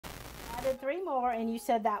added 3 more, and you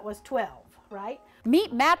said that was 12, right?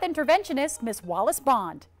 Meet math interventionist Miss Wallis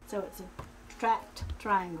Bond. So it's a trapped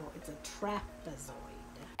triangle. It's a trapezoid.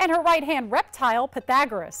 And her right-hand reptile,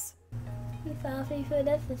 Pythagoras. You softly for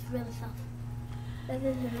this is really soft. This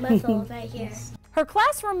is his muscles right here. Her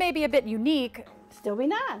classroom may be a bit unique. Still be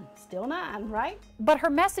 9. Still 9, right? But her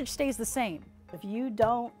message stays the same. If you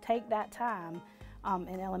don't take that time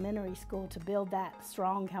in elementary school to build that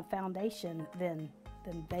strong foundation, then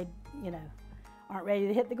they, aren't ready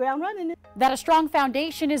to hit the ground running. That a strong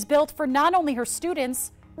foundation is built for not only her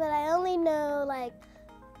students, but I only know like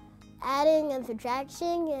adding and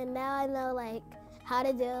subtraction, and now I know like how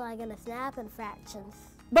to do like in a snap and fractions.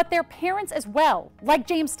 But their parents as well, like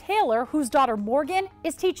James Taylor, whose daughter Morgan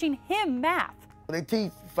is teaching him math. They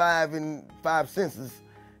teach 5 senses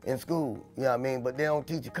in school, you know what I mean? But they don't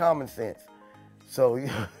teach you common sense. So you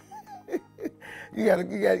gotta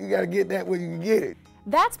get that where you can get it.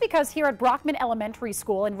 That's because here at Brockman Elementary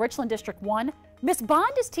School in Richland District 1, Miss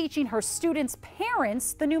Bond is teaching her students'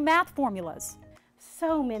 parents the new math formulas.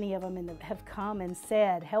 So many of them have come and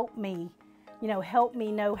said, help me, help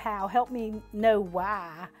me know how, help me know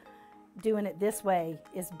why doing it this way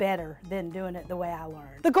is better than doing it the way I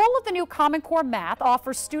learned. The goal of the new Common Core Math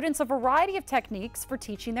offers students a variety of techniques for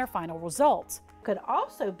teaching their final results. Could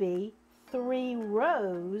also be 3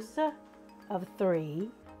 rows of 3.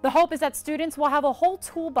 The hope is that students will have a whole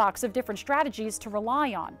toolbox of different strategies to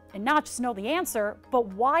rely on, and not just know the answer, but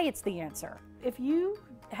why it's the answer. If you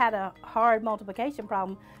had a hard multiplication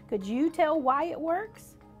problem, could you tell why it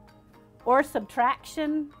works? Or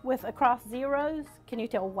subtraction with across zeros, can you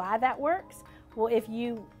tell why that works? Well, if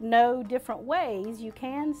you know different ways, you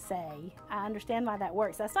can say, I understand why that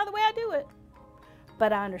works. That's not the way I do it,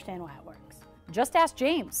 but I understand why it works. Just ask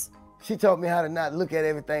James. She taught me how to not look at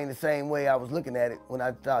everything the same way I was looking at it when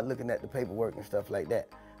I started looking at the paperwork and stuff like that.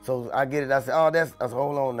 So I get it, I said, oh, I said,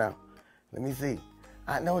 hold on now. Let me see.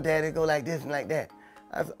 I know, Dad, it go like this and like that.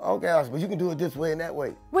 I said, okay, but you can do it this way and that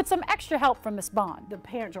way. With some extra help from Miss Bond. The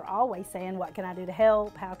parents are always saying, what can I do to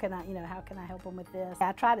help? How can I help them with this?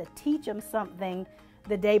 I try to teach them something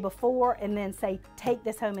the day before and then say, take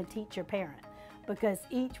this home and teach your parent, because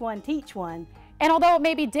each one teach one. And although it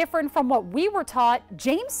may be different from what we were taught,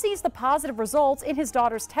 James sees the positive results in his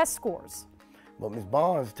daughter's test scores. But Miss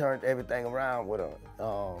Barnes turned everything around with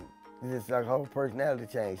her. It's like her personality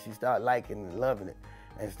changed. She started liking and loving it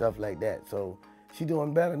and stuff like that. So she's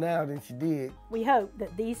doing better now than she did. We hope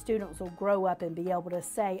that these students will grow up and be able to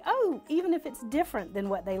say, oh, even if it's different than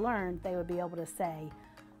what they learned, they would be able to say,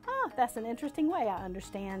 oh, that's an interesting way. I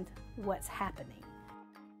understand what's happening.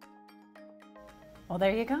 Well,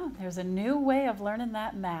 there you go. There's a new way of learning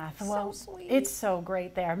that math. Well, so sweet. It's so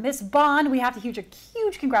great there. Miss Bond, we have to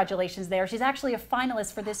huge congratulations there. She's actually a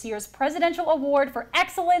finalist for this year's Presidential Award for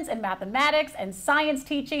Excellence in Mathematics and Science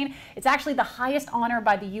Teaching. It's actually the highest honor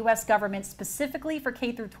by the U.S. government specifically for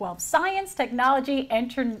K-12 science, technology,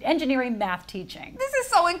 engineering, math teaching. This is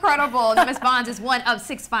so incredible. Miss Bond is one of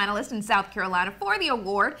 6 finalists in South Carolina for the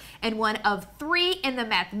award and one of 3 in the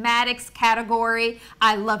mathematics category.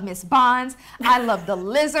 I love Miss Bonds. I love the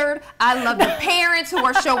lizard. I love the parents who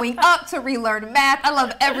are showing up to relearn math. I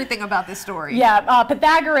love everything about this story. Yeah,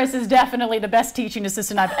 Pythagoras is definitely the best teaching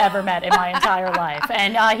assistant I've ever met in my entire life.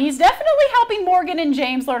 And he's definitely helping Morgan and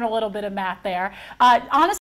James learn a little bit of math there. Honestly,